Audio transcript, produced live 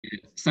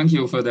Thank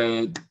you for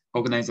the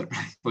organizer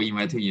for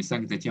inviting me.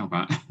 Thank the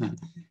Jianhua.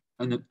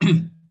 And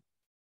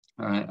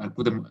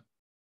good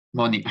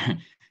morning.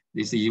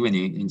 This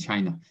evening in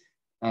China.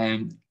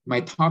 My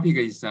topic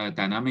is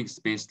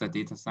dynamics-based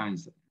data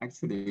science.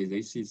 Actually,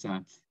 this is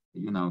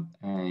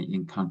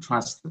in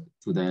contrast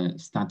to the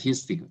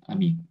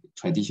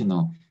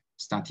traditional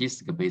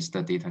statistic-based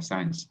data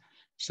science.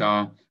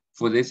 So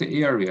for this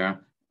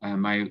area,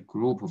 my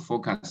group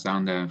focus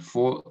on the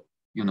four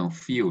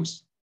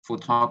fields, four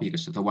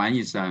topics. The one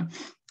is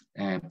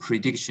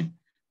prediction.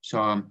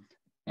 So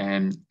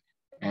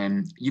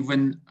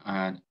even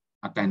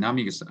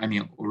dynamics,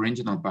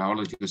 original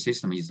biological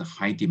system is a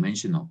high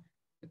dimensional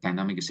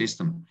dynamic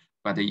system,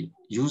 but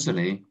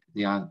usually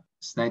they are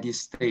steady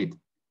state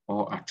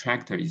or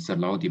attractor is a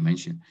low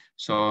dimension.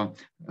 So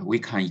we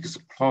can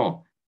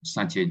explore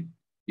such a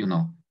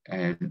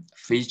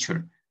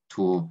feature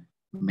to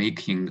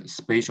making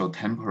spatial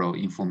temporal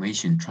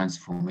information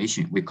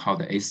transformation. We call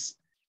the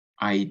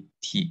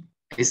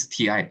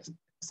STI,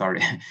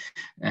 sorry.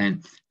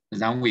 And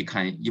then we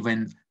can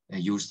even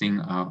using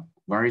a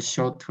very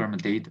short-term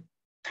data,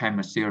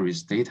 time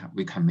series data,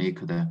 we can make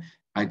the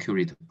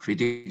accurate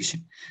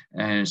prediction.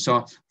 And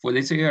so for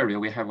this area,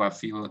 we have a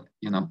few,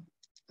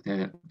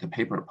 the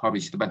paper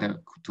published, but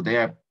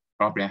today I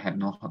probably have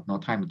no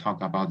time to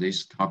talk about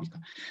this topic.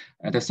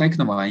 The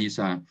second one is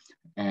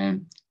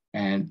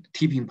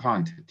tipping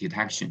point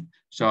detection.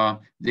 So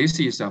this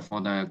is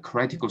for the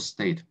critical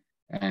state,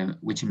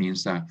 which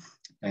means a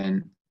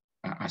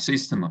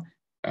system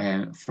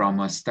from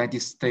a steady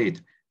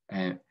state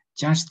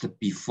just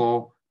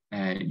before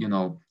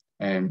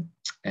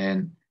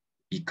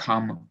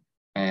become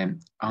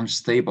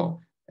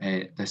unstable.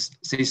 The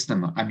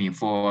system,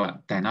 for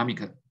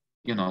dynamic,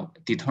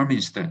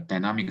 deterministic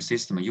dynamic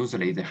system,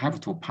 usually they have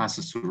to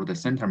pass through the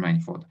center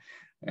manifold,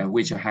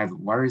 which have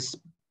very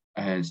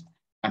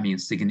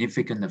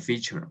significant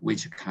feature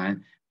which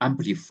can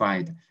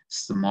amplify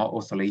small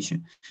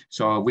oscillation.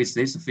 So with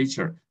this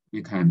feature,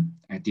 we can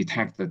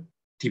detect the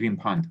tipping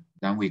point.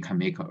 Then we can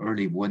make an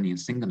early warning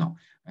signal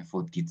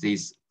for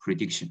disease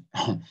prediction.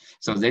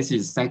 So this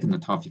is second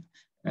topic.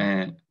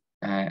 The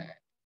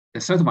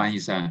third one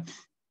is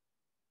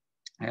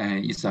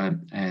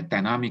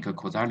dynamic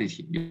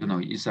causality.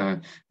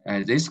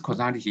 This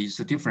causality is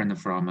different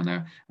from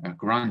the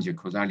ground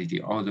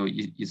causality, although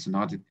it's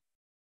not.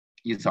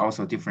 It's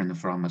also different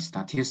from a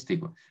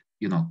statistical,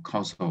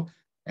 causal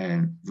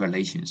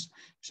relations.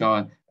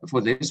 So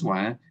for this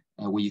one,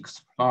 we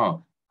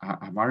explore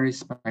a very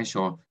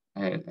special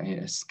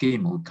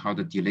scheme we call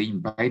the delay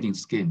embedding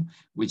scheme,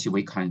 which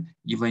we can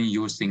even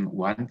using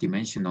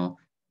one-dimensional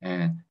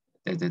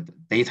the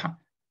data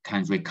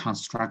can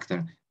reconstruct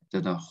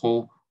the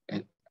whole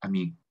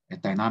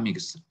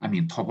dynamics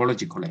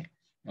topologically.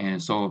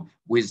 And so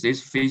with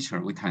this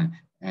feature, we can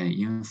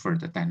infer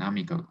the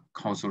dynamic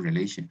causal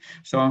relation.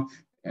 So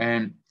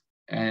then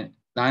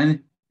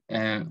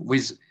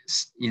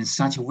in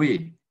such a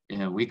way,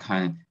 we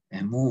can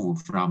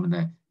move from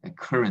the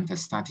current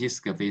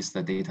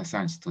statistics-based data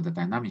science to the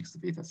dynamics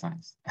data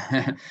science.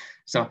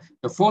 So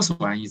the fourth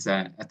one is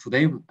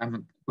today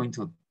I'm going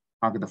to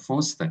talk. The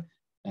fourth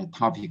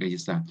topic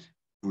is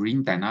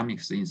brain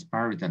dynamics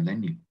inspired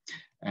learning.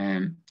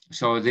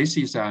 So this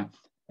is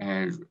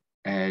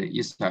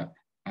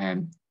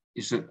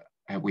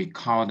we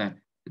call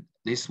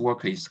this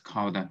work is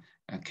called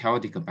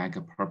chaotic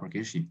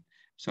backpropagation.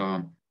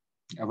 So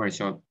I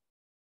will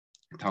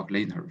talk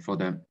later for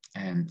the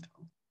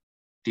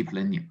deep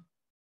learning.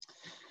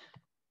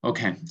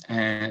 Okay,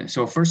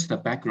 so first the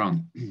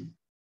background.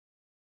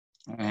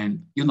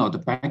 And the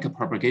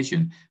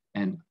backpropagation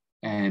and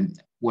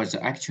was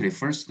actually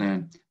first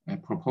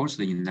proposed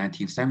in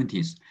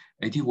 1970s.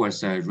 It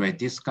was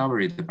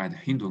rediscovered by the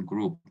Hindon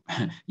group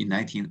in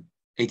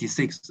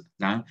 1986.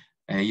 Then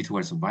it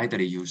was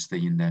widely used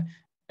in the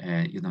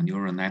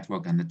neural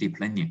network and the deep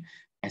learning.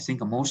 I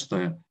think almost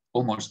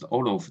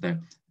all of the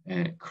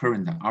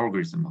current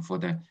algorithm for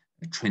the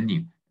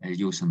training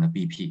using the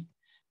BP.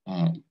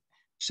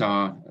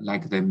 So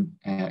like the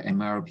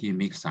MLP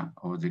mixer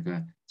or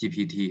the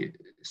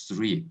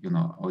GPT-3,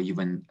 or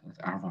even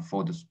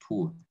AlphaFold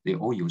 2, they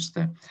all use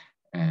the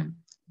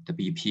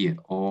BP,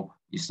 or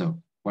it's a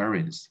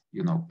variance,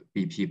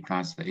 BP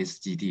plus the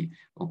SGD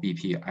or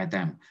BP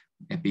IDEM,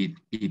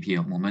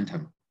 BP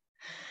momentum.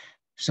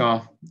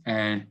 So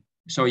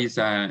it's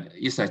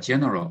a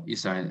general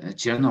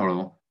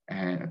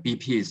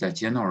BP is a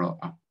general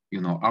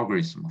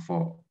algorithm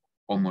for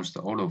almost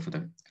all of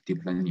the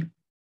deep learning.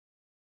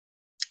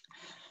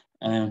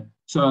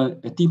 So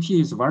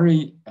DP is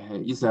very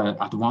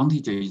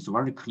advantage is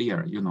very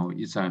clear.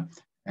 It's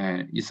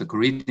a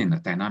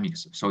gradient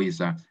dynamics. So it's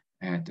the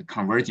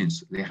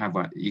convergence. They have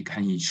it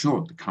can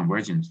ensure the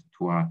convergence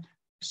to a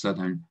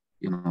certain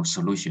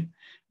solution.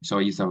 So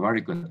it's a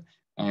very good.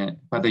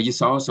 But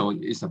it's also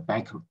a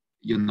back.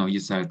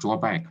 It's a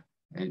drawback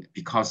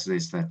because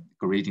it's the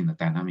gradient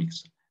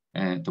dynamics.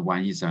 The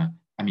one is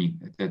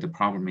the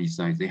problem is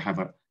they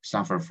have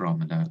suffer from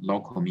the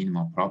local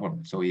minimal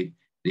problem. So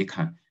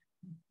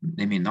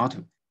they may not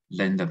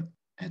learn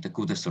the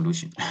good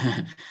solution.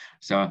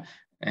 So,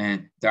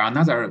 and there are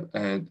another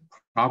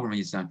problem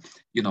is,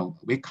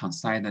 we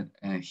consider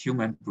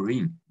human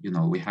brain,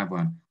 we have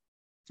a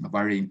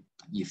very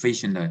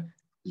efficient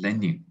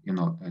learning,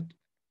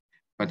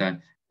 but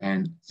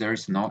and there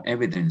is no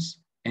evidence,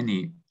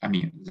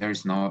 there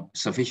is no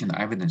sufficient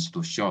evidence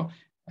to show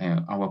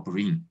our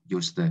brain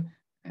use the,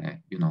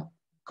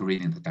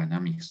 gradient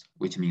dynamics,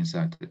 which means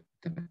that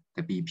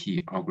the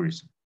BP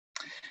algorithm.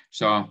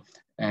 So,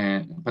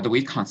 but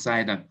we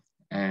consider,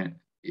 and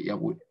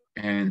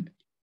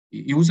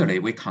usually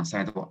we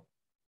consider,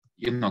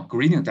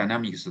 gradient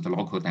dynamics, the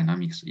local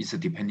dynamics is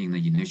depending on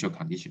the initial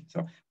condition.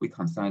 So we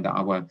consider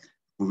our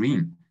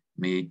brain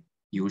may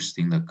use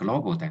in the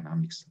global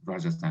dynamics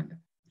rather than the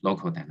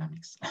local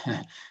dynamics.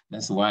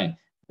 That's why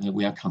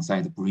we are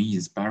considered brain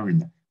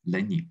inspired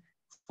learning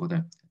for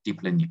the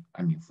deep learning,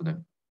 for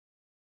the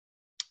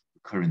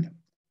current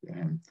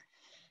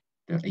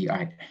the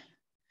AI.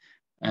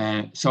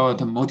 So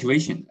the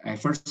motivation, I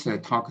first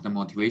talk the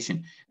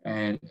motivation.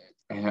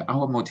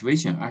 Our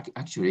motivation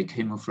actually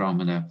came from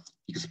the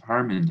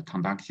experiment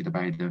conducted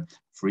by the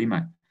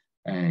Freeman,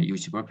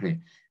 UC Berkeley.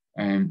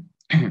 And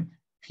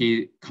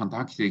he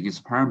conducted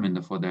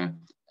experiment for the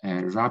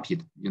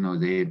rapid,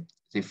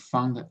 they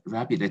found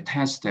rapid, they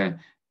test the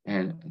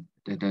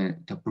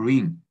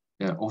brain,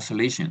 the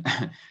oscillation.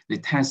 They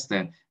test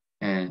the,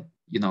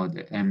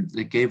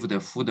 they gave the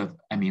food,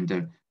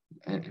 the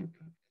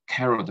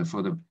carrot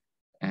for the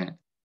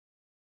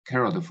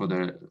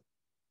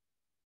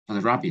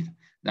rabbit,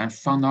 then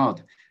found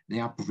out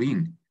their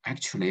brain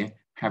actually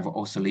have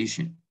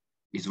oscillation.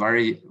 It's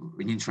very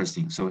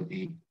interesting. So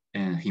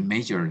he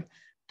measured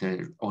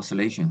the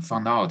oscillation,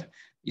 found out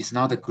it's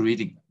not a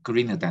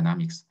gradient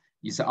dynamics.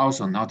 It's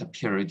also not a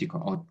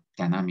periodical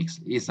dynamics.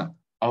 It's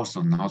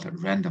also not a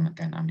random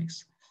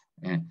dynamics.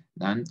 And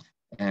then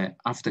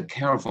after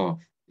careful,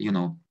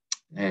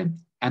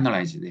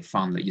 analyze, they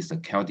found that it's a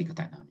chaotic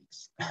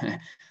dynamics.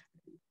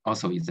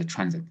 Also, it's a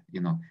transit.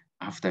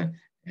 After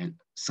a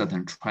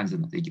certain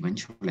transit, they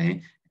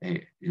eventually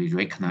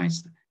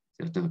recognized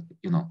the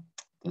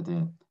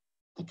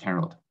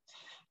carrot.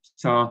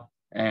 So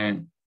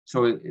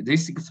so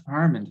this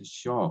experiment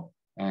show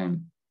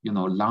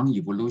long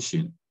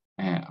evolution.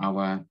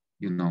 Our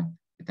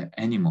the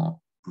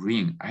animal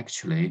brain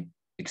actually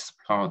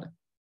explored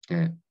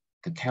the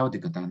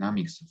chaotic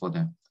dynamics for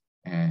the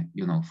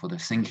for the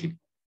thinking,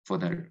 for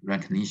the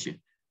recognition,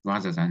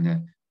 rather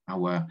than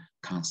our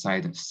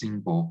considered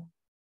simple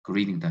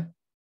gradient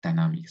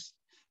dynamics.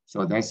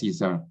 So that is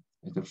the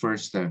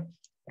first the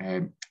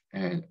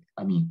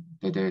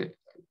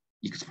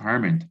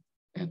experiment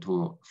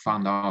to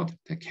find out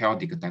the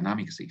chaotic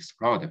dynamics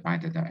explored by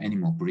the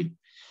animal brain.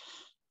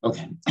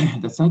 Okay,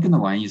 the second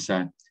one is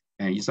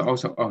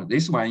also,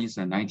 this one is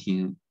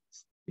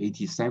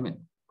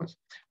 1987.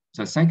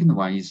 The second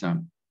one is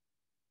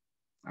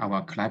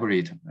our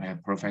collaborator,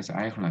 Professor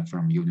Eichler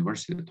from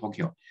University of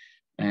Tokyo.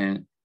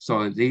 And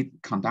so they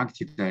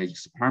conducted the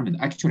experiment.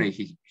 Actually,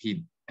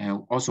 he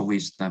also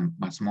with the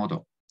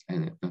Matsumoto,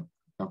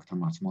 Dr.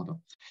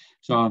 Matsumoto.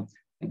 So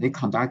they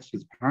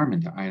conducted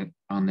experiment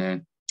on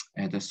the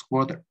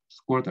squirter.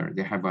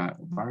 They have a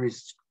very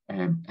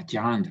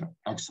giant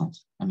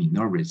axons,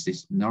 nervous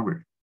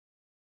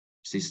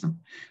system.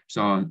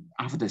 So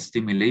after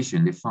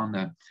stimulation, they found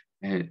that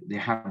they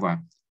have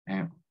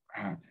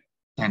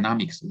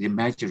dynamics. They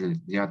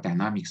measured their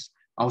dynamics.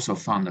 Also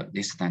found that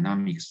this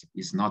dynamics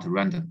is not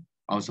random,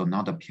 also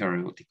not a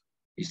periodic.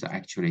 It's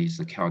actually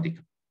a chaotic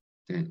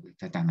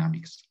the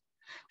dynamics.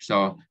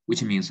 So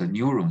which means the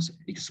neurons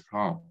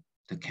explore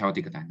the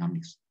chaotic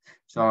dynamics.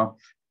 So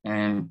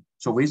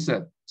so with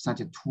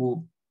such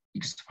two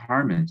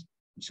experiments,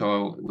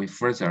 so we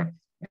further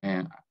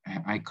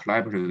I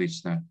collaborate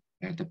with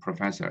the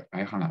Professor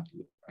Aihara,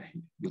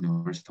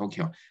 University of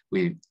Tokyo.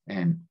 We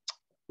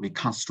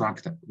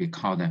construct, we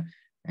call the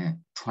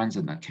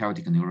transient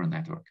chaotic neural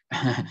network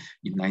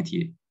in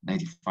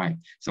 1995.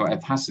 So I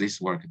passed this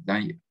work.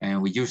 Then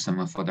we use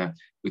them for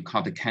we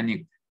call the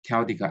chaotic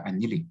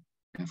annealing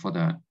for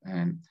the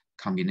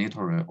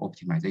combinatorial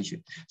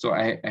optimization. So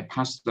I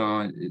passed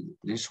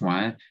this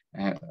one.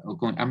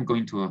 I'm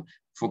going to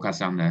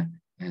focus on the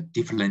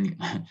deep learning.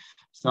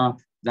 So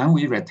then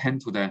we return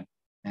to the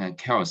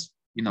chaos.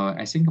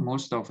 I think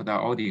most of the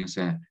audience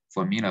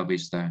familiar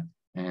with the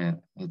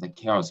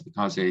chaos,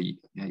 because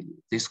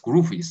this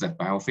group is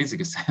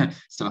biophysics.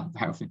 So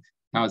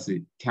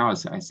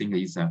chaos, I think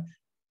is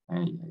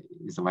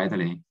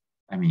widely,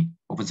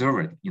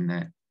 observed in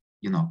the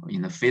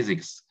in the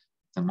physics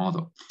the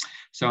model.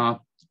 So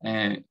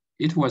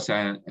it was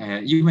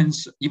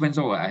even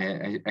though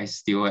I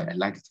still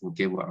like to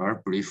give a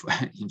brief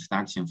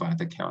introduction for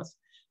the chaos.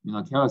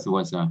 Chaos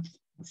was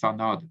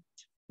found out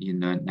in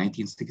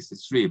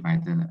 1963 by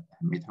the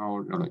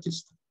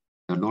meteorologist,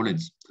 the Luonan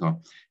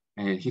Chen.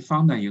 He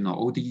found that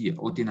ODE,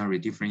 ordinary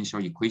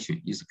differential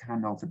equation, is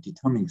kind of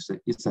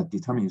it's a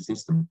determinate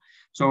system.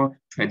 So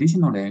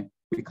traditionally,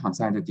 we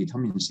consider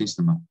determinate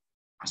system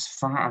as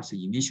far as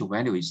the initial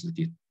value is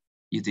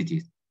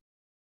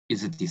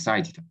is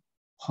decided.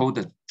 Whole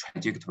the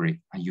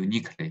trajectory are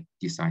uniquely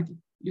decided.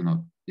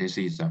 This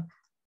is a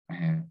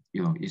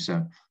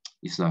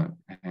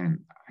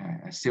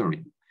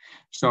theory.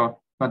 So,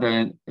 but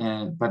then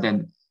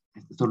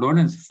the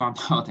Luonan found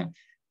out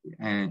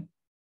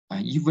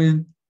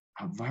even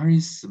a very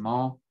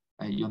small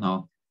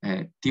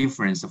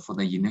difference for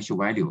the initial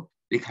value,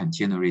 they can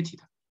generate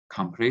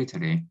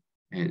completely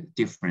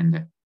different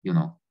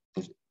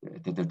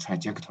the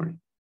trajectory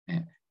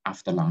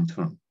after long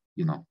term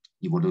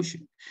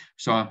evolution.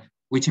 So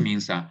which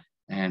means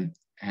and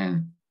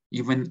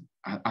even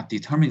a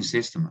determined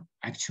system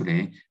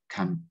actually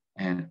can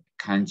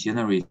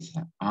generate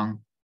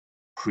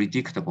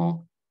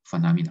unpredictable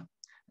phenomena,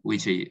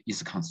 which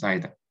is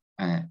considered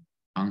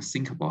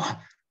unthinkable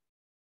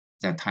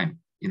that time,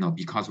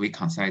 because we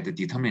consider the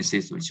determined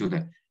system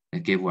should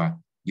give a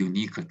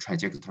unique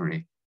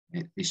trajectory.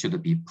 It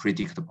should be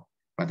predictable.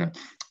 But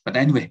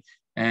anyway,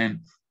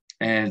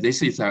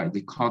 this is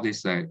they call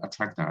this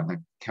attractor,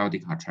 the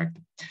chaotic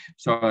attractor.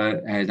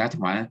 So that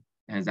one,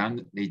 and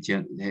then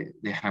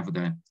they have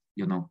the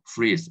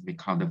phrase we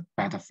call the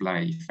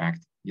butterfly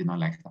effect.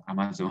 Like the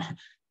Amazon,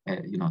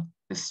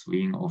 the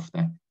swing of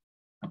the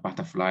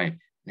butterfly,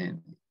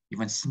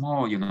 even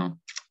small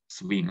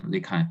swing,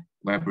 they can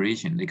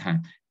vibration, they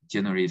can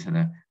generate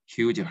a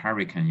huge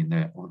hurricane in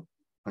the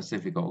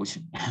Pacific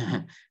Ocean.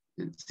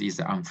 It's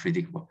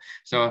unpredictable.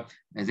 So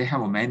they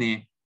have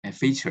many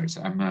features.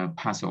 I'm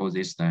pass all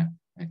this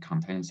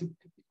contents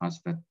because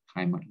the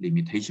time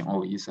limitation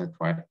always 10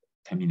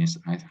 minutes.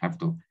 I have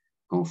to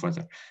go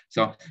further.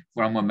 So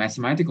from a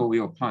mathematical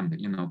viewpoint,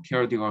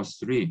 periodical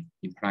 3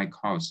 imply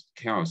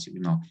chaos,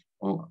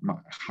 or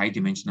high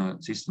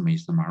dimensional system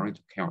is the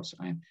Pareto chaos,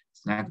 and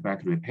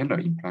snapback repeller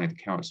implied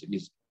chaos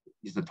is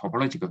the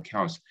topological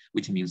chaos,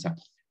 which means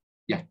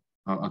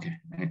okay.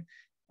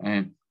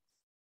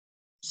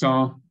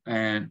 So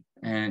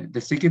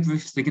the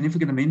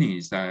significant meaning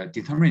is that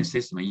determinate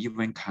system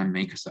even can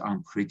make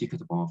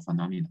unpredictable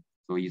phenomena.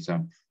 So it's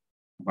a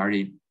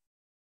very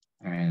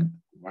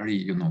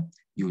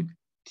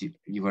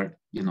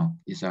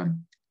it's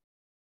an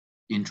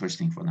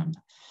interesting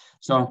phenomenon.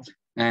 So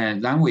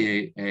then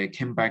we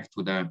came back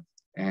to the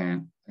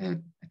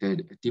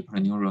deeper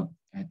neural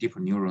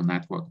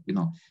network.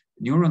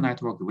 Neural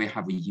network, we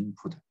have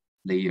input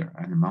layer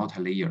and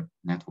multi-layer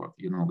network.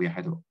 We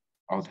had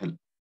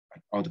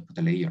output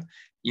layer,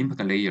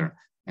 input layer.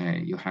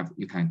 You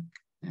can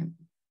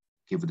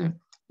give the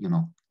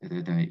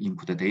the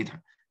input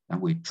data,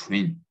 and we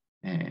train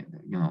a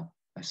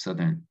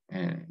certain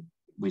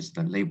with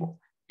the label,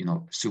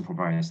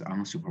 supervised,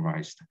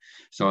 unsupervised.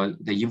 So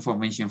the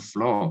information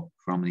flow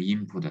from the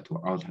input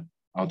to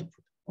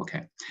output.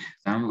 Okay,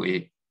 then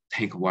we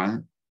take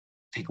one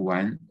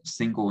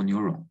single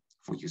neuron,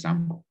 for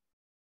example.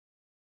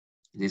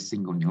 This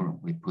single neuron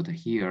we put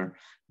here,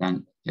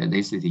 then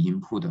this is the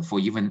input. For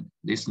even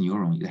this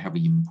neuron, they have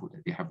input,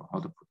 they have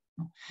output.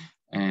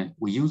 And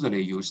we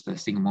usually use the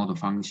single model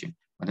function,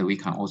 but we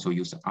can also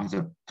use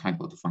other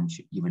type of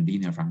function, even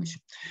linear function.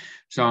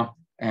 So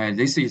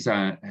this is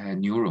a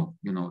neuron,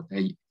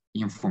 the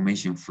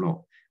information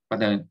flow.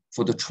 But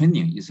for the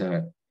training is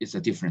a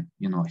different,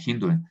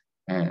 Hindun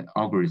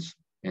algorithm.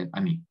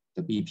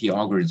 The BP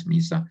algorithm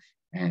is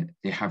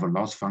they have a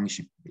loss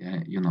function.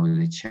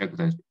 They check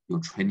your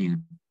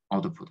training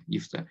output.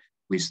 If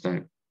with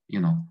the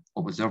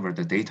observer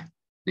the data,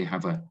 they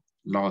have a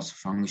loss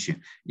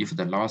function. If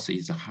the loss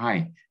is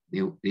high,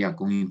 they are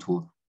going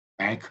to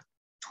back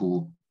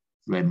to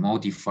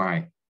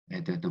remodify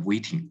the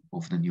weighting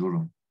of the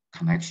neuron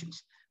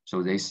connections.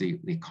 So they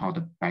call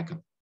the back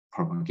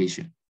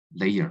propagation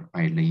layer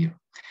by layer.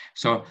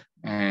 So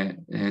the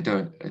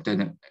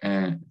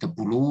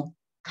blue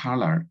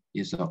color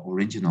is the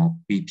original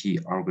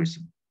BP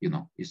algorithm,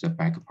 is a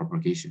back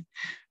propagation.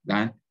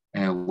 Then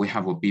we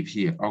have a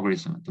BP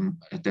algorithm,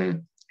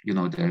 the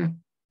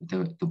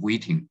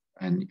weighting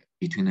and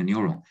between the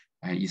neuron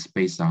is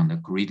based on the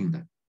gradient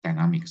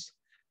dynamics,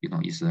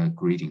 is a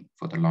gradient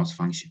for the loss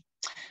function.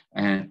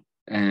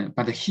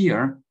 But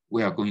here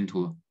we are going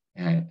to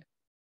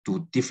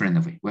do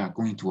differently. We are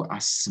going to a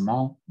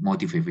small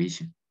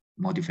modification,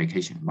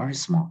 very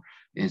small.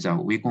 Is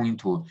we're going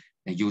to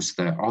use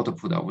the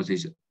output of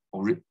this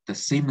or the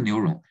same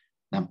neuron,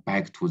 then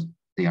back to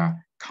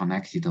their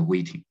connected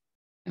weighting,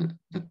 the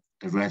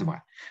red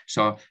one.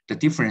 So the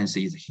difference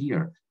is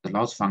here, the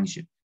loss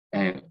function.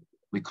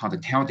 We call the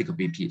chaotic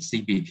BP,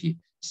 CBP.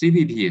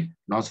 CBP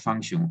loss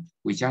function,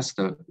 we just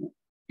add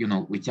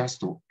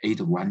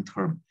one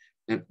term.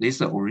 This is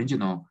the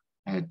original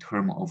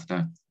term of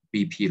the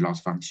BP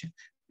loss function.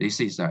 This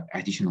is the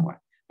additional one.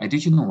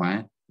 Additional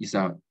one is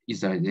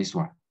this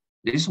one.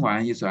 This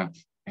one is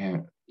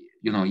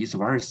it's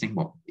very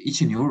simple. Each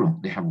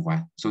neuron they have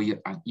one. So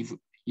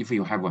if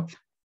you have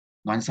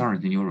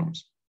 1,000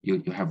 neurons,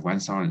 you have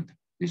 1,000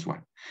 this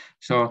one.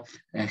 So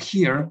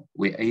here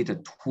we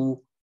add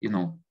two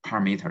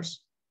parameters.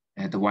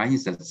 The one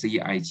is the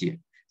CIG.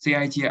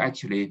 CIG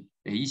actually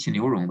each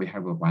neuron we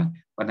have one,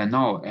 but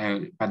now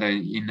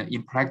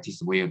in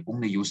practice we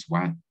only use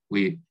one.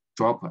 We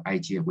drop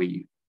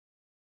IgA,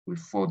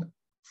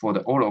 for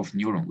the all of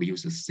neuron, we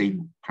use the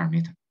same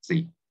parameter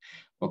Z.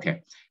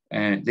 Okay,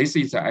 and this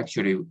is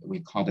actually we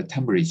call the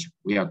temperature.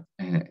 We are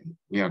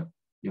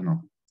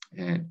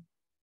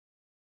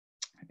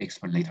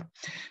explain later.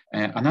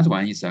 Another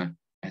one is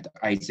at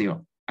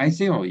I0.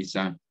 I0 is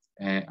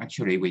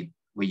actually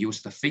we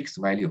use the fixed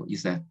value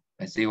is a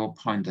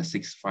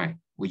 0.65.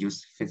 We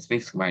use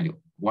fixed value.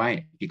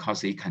 Why?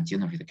 Because it can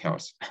generate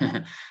chaos.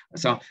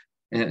 So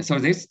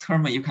this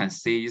term you can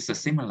see is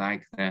similar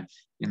like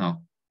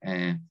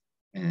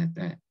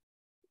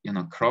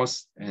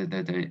cross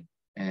the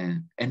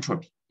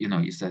entropy.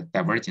 Is a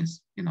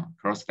divergence.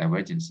 Cross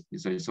divergence.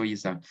 So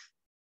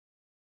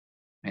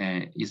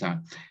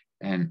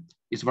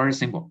it's very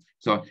simple.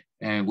 So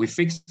we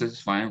fix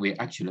this one. We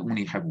actually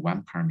only have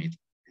one parameter,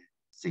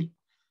 C.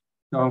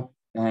 So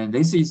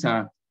this is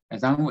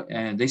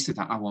this is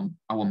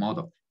our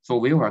model. So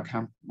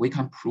we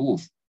can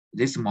prove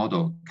this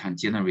model can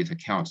generate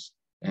chaos.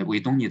 We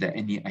don't need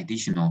any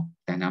additional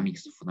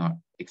dynamics for the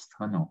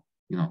external,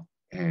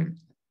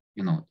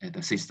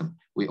 the system.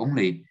 We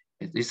only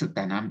this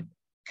dynamic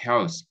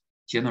chaos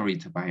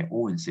generated by our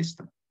own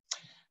system.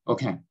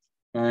 Okay,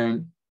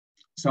 and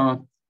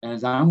so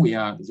then we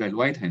are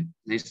rewriting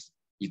this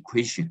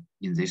equation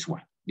in this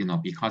one,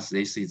 because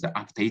this is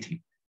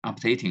updating.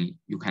 Updating,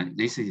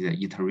 this is the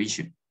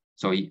iteration.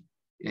 So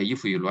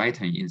if you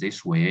write it in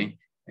this way,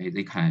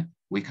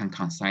 we can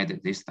consider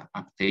this the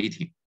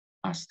updating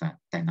as the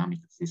dynamic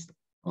system.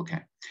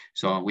 Okay,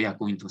 so we are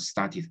going to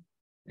study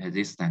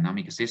this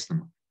dynamic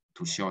system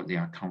to show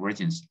their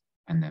convergence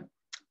and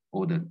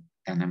all the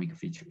dynamic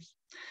features.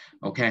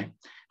 Okay,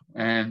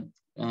 and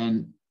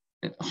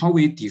how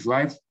we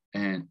derive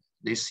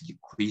this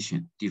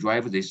equation,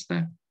 derive this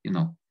the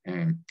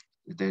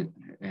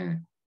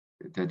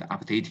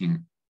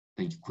updating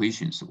the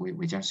equations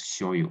we just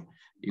show you.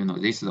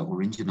 This is the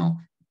original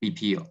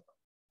BP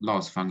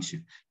loss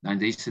function, and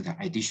this is the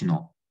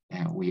additional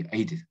we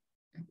added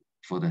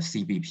for the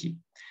CBP,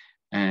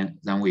 and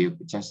then we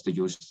just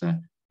use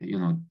the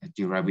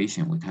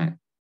derivation. We can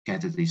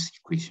get this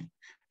equation.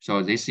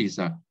 So this is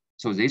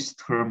so this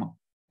term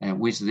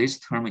with this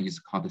term is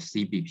called the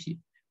CBP.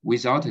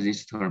 Without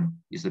this term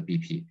is the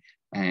BP.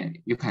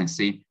 You can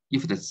see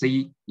if the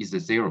C is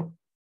 0,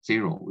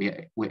 we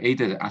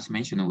added, as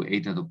mentioned, we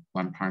added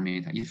one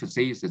parameter. If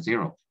C is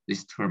 0,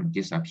 this term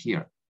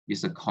disappears.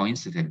 It's a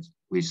coincidence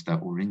with the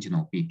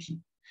original BP.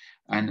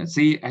 And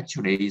C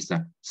actually is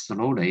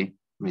slowly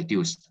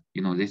reduced.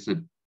 This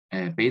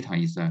beta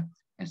is a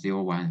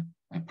 0.1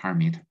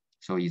 parameter.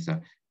 So it's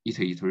each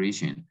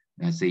iteration,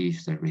 C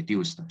is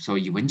reduced. So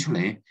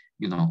eventually,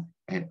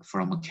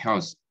 from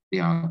chaos, they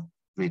are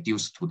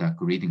reduced to the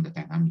gradient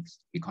dynamics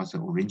because the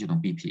original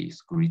BP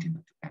is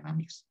gradient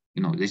dynamics.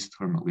 This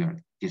term will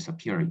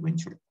disappear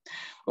eventually.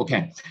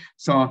 Okay,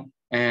 so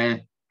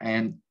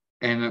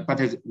but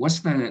what's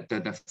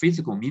the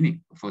physical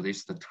meaning for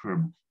this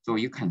term? So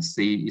you can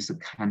see it's a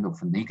kind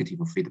of negative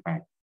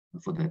feedback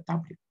for the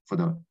W for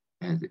the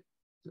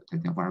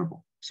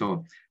variable.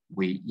 So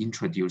we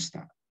introduced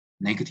the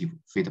negative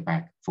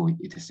feedback for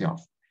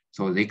itself.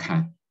 So we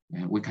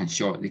can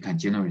show they can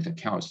generate the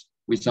chaos.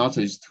 Without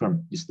this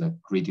term is the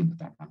gradient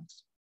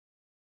dynamics.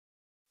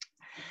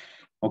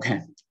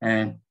 Okay,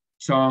 and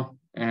so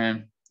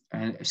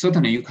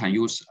certainly you can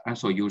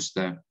also use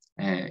the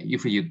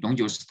if you don't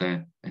use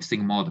the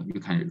single model, you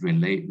can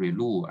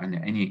relu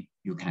and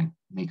you can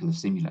make the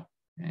similar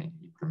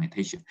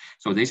implementation.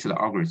 So this is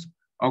the algorithm.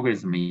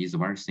 Algorithm is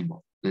very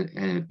simple. The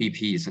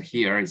BP is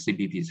here,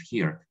 CBP is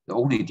here. The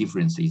only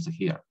difference is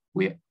here.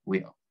 We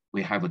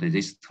have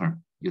this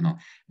term.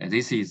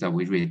 This is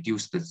we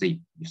reduce the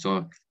Z.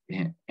 So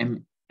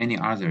any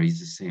other is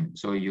the same.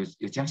 So you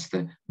just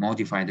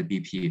modify the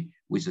BP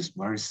with this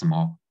very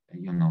small,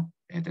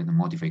 the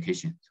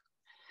modification.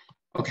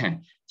 Okay,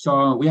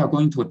 so we are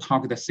going to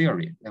talk the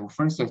theory.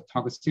 First,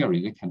 talk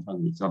theory. We can talk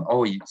result.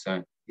 Oh,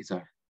 it's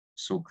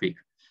so quick.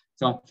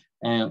 So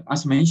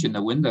as mentioned,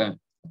 when the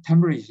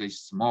temperature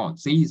is small,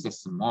 Z is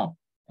small,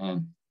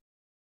 and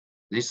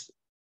this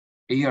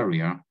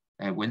area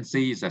when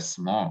Z is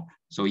small,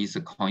 so it's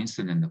a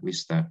coincident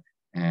with the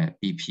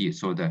BP.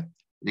 So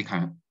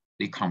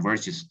they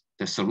converge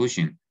the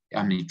solution.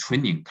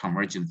 Training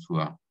convergence to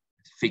a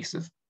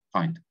fixed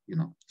point.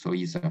 So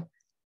it's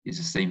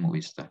the same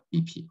with the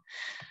BP.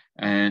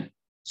 And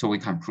so we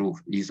can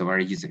prove it's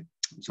very easy.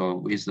 So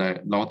with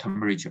the low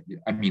temperature,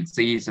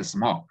 Z is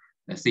small,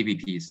 the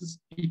CBP is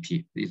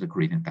BP, is a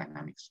gradient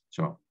dynamics.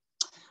 So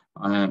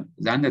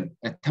then the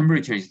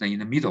temperature is in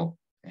the middle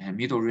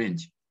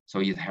range. So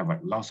you have a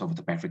loss of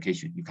the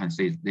bifurcation. You can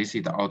say this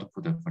is the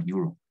output for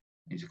neuron.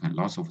 You can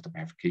loss of the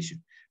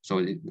bifurcation.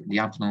 So the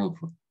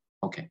output,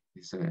 okay,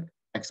 this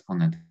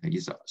exponent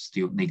is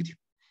still negative.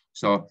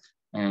 So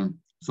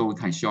so we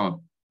can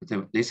show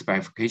this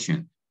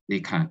bifurcation,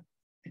 they can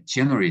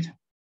generate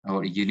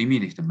or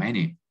eliminate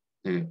many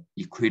the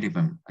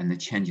equilibrium and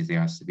change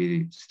their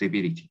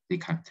stability. They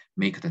can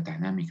make the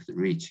dynamics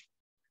rich,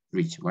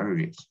 very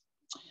rich.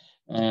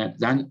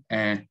 Then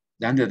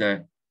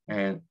the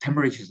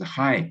temperature is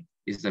high,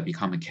 is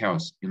become a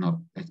chaos. You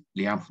know, the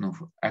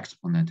Lyapunov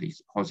exponent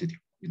is positive.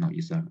 You know,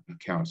 is a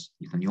chaos.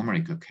 It's a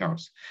numerical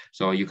chaos.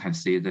 So you can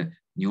see the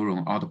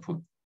neuron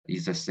output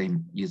is the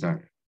same.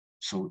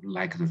 So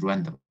like the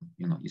random.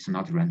 You know, it's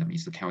not random.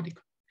 It's chaotic.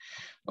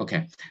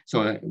 Okay,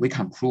 so we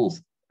can prove,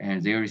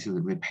 and there is a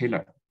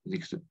repeller.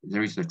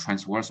 There is a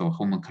transversal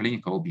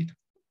homoclinic orbit.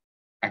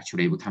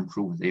 Actually, we can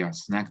prove they are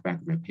snackback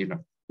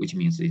repeller, which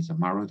means it's a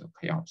Marotta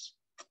chaos.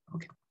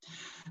 Okay,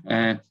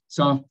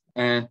 so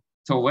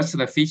what's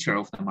the feature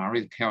of the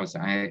Marotta chaos?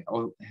 I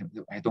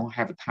don't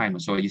have time,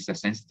 so it's a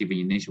sensitive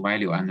initial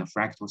value and a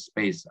fractal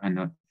space and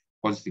a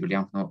positive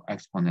Lyapunov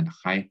exponent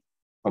high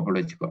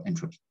topological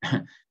entropy.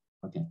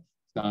 Okay,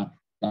 so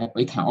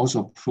we can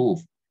also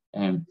prove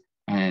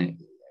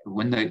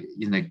when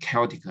in the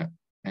chaotic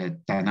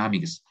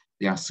dynamics,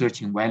 they are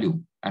searching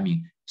volume. I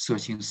mean,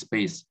 searching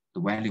space. The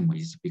volume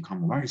is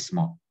become very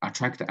small.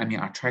 Attractor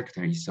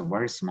is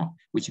very small,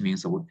 which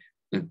means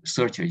the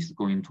searcher is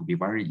going to be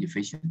very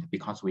efficient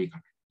because we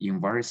in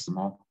very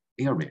small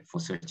area for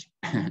searching,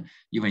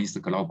 even it's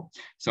global.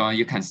 So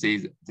you can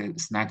see the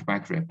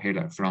snackback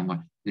repeller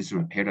from this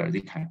repeller,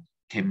 they can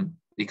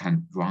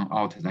run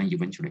out, then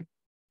eventually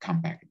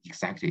come back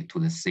exactly to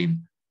the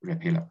same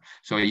repeller.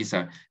 So it's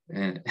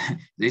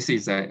this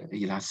is a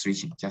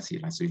illustration, just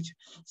illustration.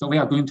 So we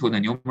are going to the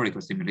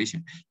numerical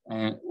simulation.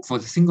 For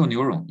the single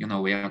neuron, you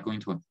know, we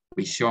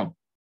show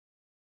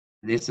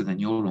this is the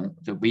neuron,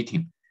 the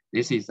weighting.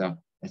 This is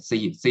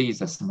C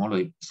is a small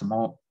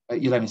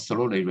 11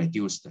 slowly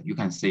reduced. You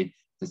can see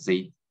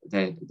the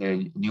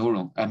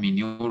neuron. I mean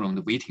neuron.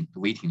 The weighting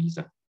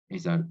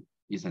is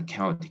a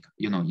chaotic.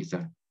 You know, is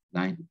a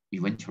line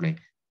eventually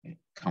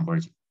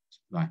converging,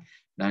 right?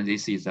 Then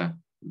this is a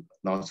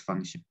loss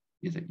function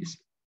is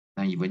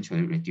then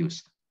eventually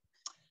reduced.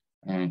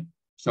 And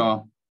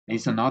so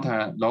it's not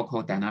a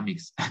local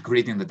dynamics.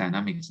 Gradient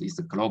dynamics is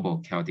a global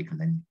chaotic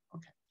linear.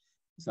 Okay,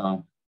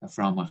 so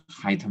from a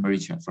high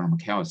temperature, from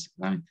chaos,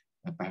 then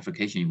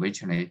bifurcation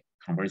eventually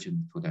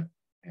conversion to the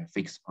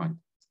fixed point,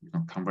 you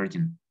know,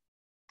 convergent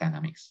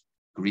dynamics,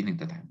 gradient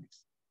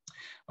dynamics.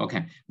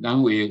 Okay,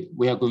 then we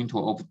are going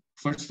to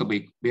first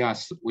we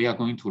are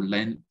going to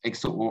learn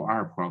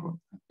XOR problem.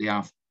 They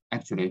are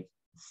actually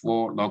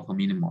 4 local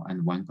minimum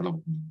and 1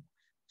 global minimum.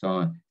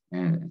 So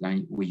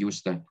then we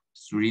use the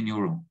three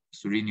neuron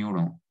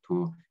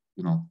to,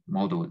 you know,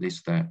 model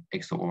this the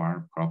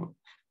XOR problem.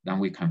 Then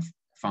we can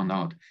find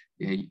out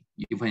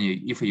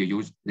if you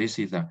use this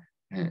is the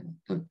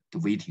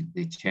weighting,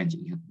 they change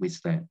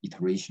with the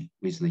iteration.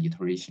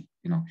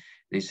 You know,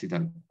 this is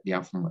the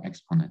Lyapunov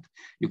exponent.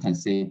 You can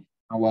see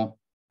our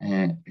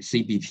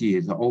CBP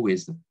is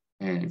always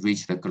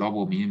reach the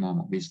global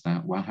minimum with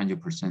the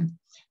 100%.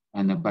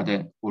 And but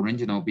the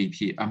original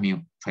BP, I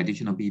mean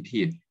traditional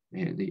BP,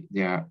 they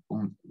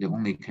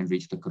only can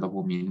reach the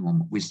global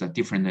minimum with a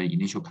different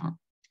initial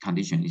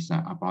condition is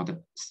about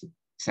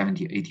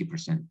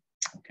 70–80%.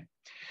 Okay.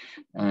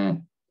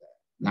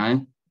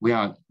 Then we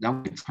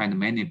tried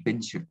many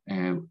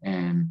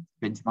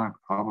benchmark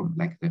problem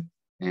like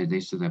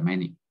this is the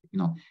many, you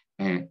know,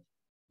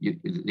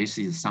 this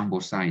is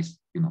sample size,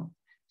 you know.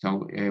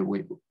 So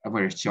we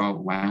will show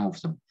one of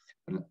them.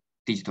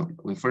 Digital.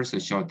 We first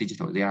show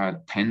digital. There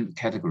are 10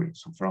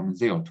 categories from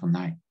 0 to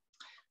 9.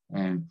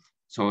 And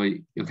so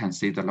you can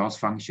see the loss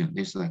function.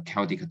 This is a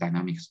chaotic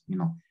dynamics, you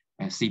know,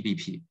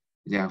 CBP.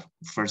 Their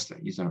first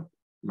is a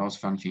loss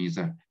function is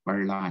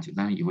very large,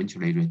 then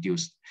eventually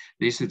reduced.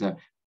 This is the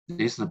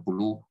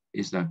blue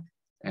is the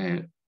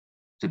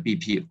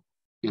BP,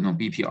 you know,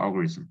 BP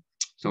algorithm.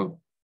 So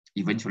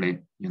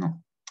eventually, you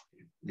know,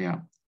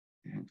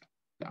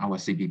 our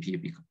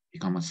CBP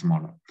become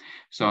smaller.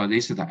 So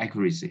this is the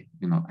accuracy,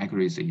 you know,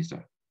 accuracy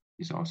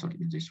is also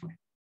in this way.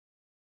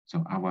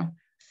 So our,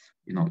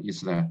 you know,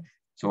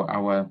 so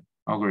our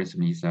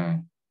algorithm is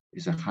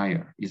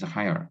higher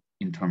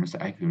in terms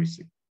of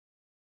accuracy.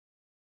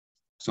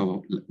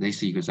 So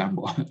this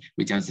example,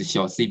 we just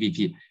show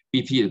CBP,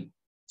 BP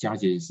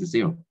charge is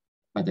 0,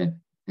 but the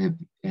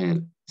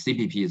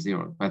CBP is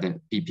 0, but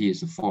the BP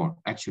is 4.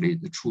 Actually,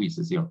 the true is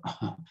 0.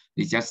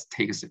 It just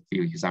takes a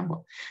few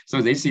examples.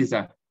 So this is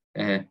a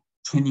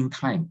training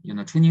time. You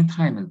know, training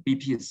time and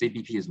BP and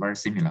CBP is very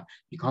similar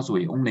because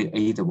we only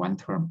add one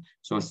term.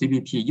 So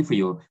CBP, if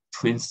you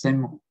train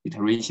same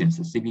iterations,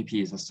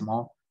 CBP is a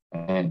small,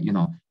 you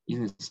know,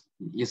 is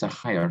a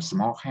higher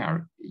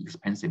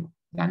expensive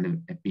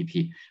than the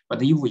BP.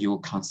 But if you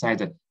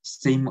consider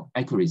same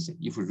accuracy,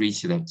 if you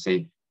reach, let's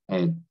say,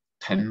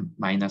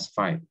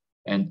 10⁻⁵,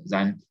 and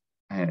then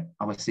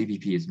our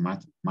CBP is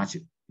much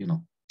you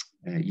know,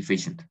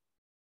 efficient.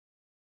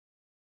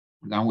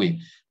 Then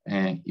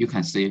you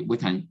can see we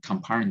can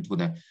compare it to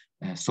the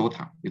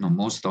SOTA. You know,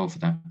 most of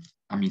the,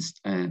 I mean,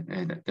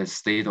 the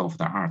state of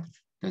the art,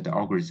 the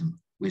algorithm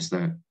with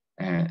the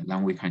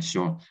then we can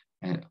show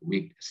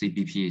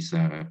CBP is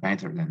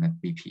better than the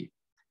BP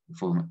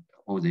for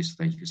all these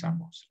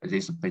examples.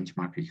 This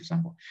benchmark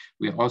example.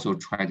 We also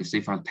tried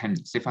CFA 10.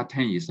 CFA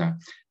 10 is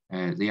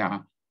they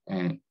are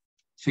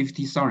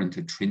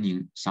 50,000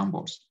 training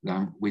samples,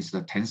 then with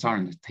the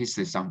 10,000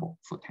 tested sample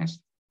for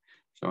test.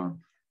 So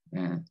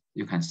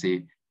you can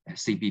see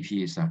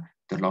CBP is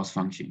the loss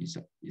function is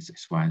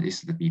one. This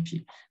is the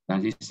BP.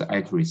 Then this is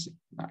accuracy.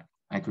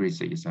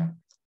 Accuracy is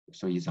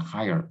so is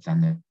higher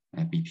than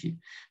the BP.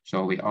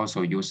 So we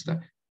also use the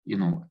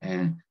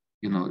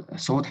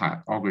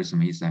SOTA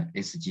algorithm is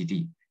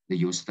SGD. They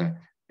use the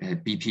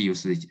BP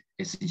use the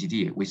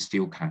SGD. We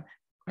still can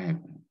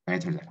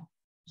better that.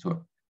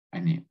 So I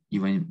mean,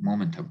 even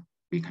momentum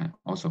we can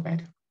also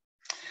better.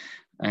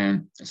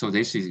 And so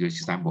this is the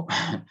example.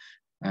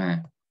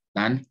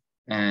 Then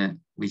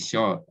we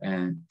show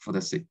for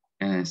the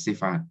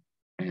CIFAR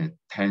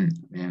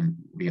 10,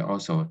 we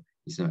also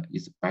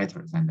is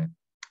better than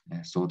the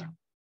SOTA.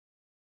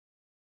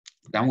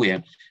 Then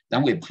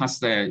we pass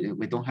the,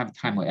 we don't have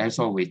time.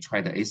 Also we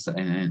try the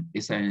SN.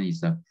 SN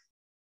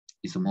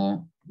is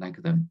more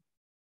like the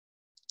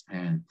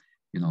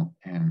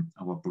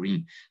our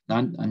brain.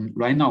 Then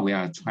right now we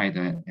are trying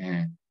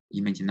the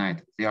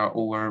ImageNet. There are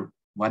over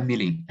 1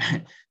 million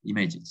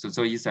images.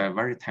 So it's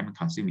very time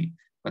consuming.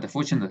 But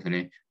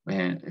fortunately,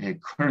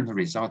 current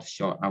results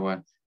show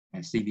our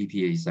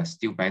CBP is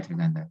still better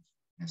than the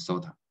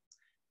SOTA.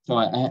 So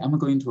I'm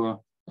going to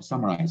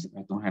summarize.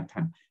 I don't have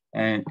time.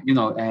 I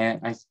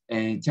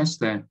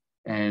just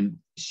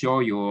show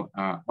you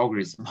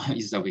algorithm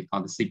is we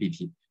call the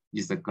CBP,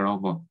 is the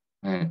global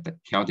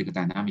chaotic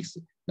dynamics.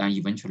 Then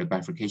eventually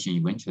bifurcation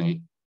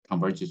eventually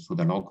converges to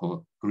the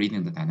local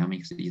gradient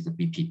dynamics is the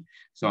BP.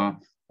 So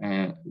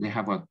they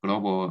have a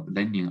global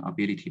learning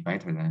ability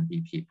better than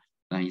BP.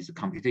 Then it's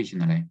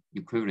computationally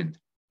equivalent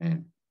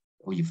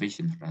or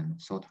efficient than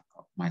SOTA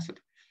method.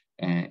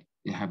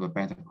 They have a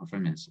better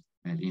performance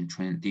in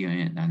trained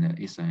DNN and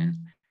SNN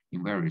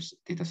in various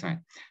data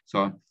sets.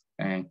 So,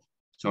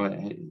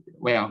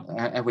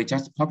 we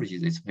just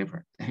published this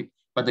paper,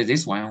 but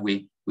this one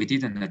we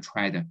didn't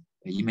try the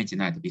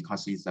ImageNet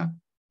because it's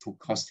too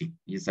costly.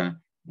 It's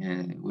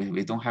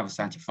we don't have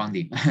such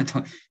funding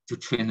to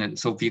train a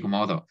so big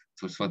model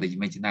for the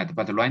ImageNet.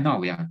 But right now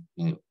we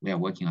are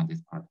working on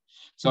this part.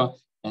 So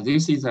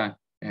this is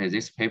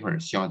this paper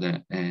show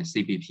the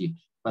CBP,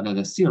 but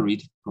the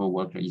theoretical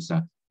work is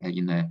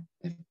in the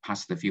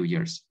past few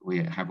years we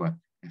have a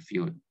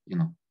few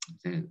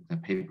the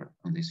paper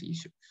on this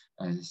issue.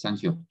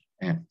 Thank you.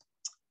 I'd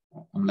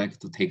like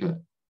to take a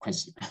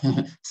question.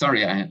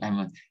 Sorry, I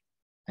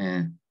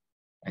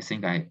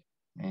think I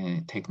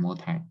take more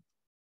time.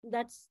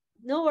 That's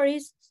no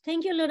worries.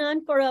 Thank you,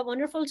 Luonan, for a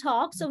wonderful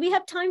talk. So we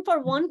have time for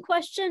one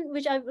question,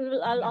 which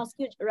I'll ask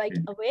you right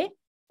away.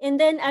 And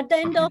then at the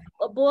end of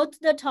both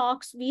the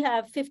talks, we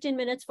have 15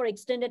 minutes for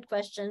extended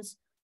questions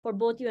for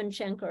both you and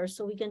Shankar,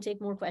 so we can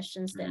take more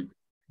questions then.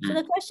 So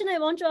the question I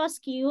want to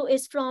ask you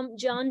is from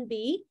John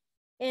B.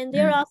 And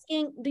they're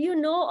asking, do you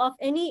know of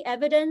any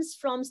evidence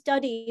from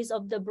studies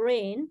of the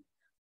brain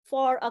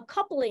for a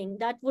coupling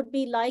that would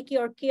be like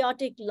your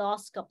chaotic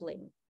loss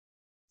coupling?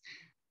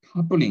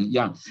 Coupling,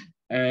 yeah.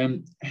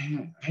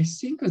 I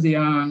think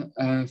there are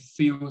a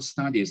few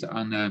studies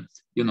on,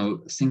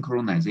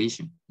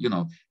 synchronization,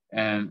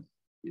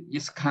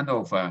 it's kind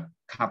of a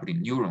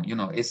coupling neuron,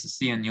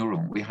 SCN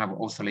neuron, we have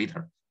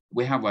oscillator.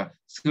 We have a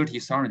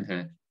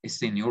 30,000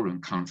 SCN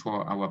neuron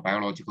control our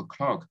biological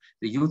clock.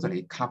 They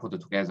usually coupled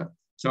together.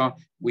 So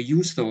we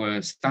used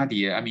to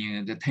study, I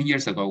mean, 10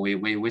 years ago,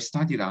 we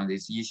studied on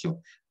this issue,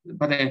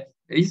 but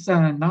it's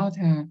not,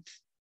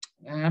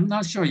 I'm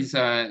not sure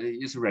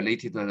it's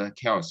related to the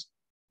chaos.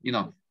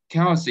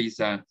 Chaos is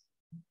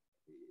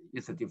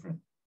different.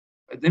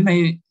 They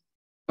may,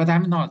 but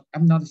I'm not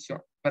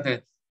sure.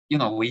 But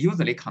we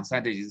usually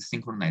consider it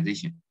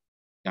synchronization.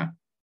 Yeah.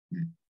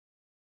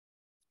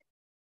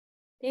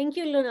 Thank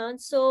you, Luonan.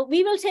 So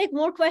we will take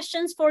more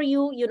questions for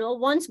you,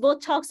 once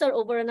both talks are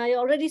over, and I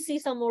already see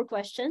some more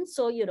questions.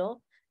 So,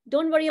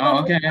 don't worry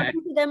about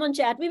talking to them on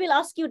chat. We will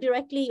ask you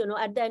directly,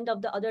 at the end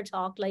of the other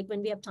talk, like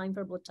when we have time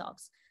for both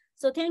talks.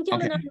 So thank you,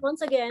 Luonan,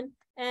 once again.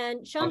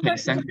 And Shankar,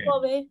 go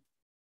away.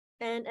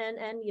 And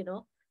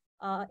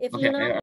if Luonan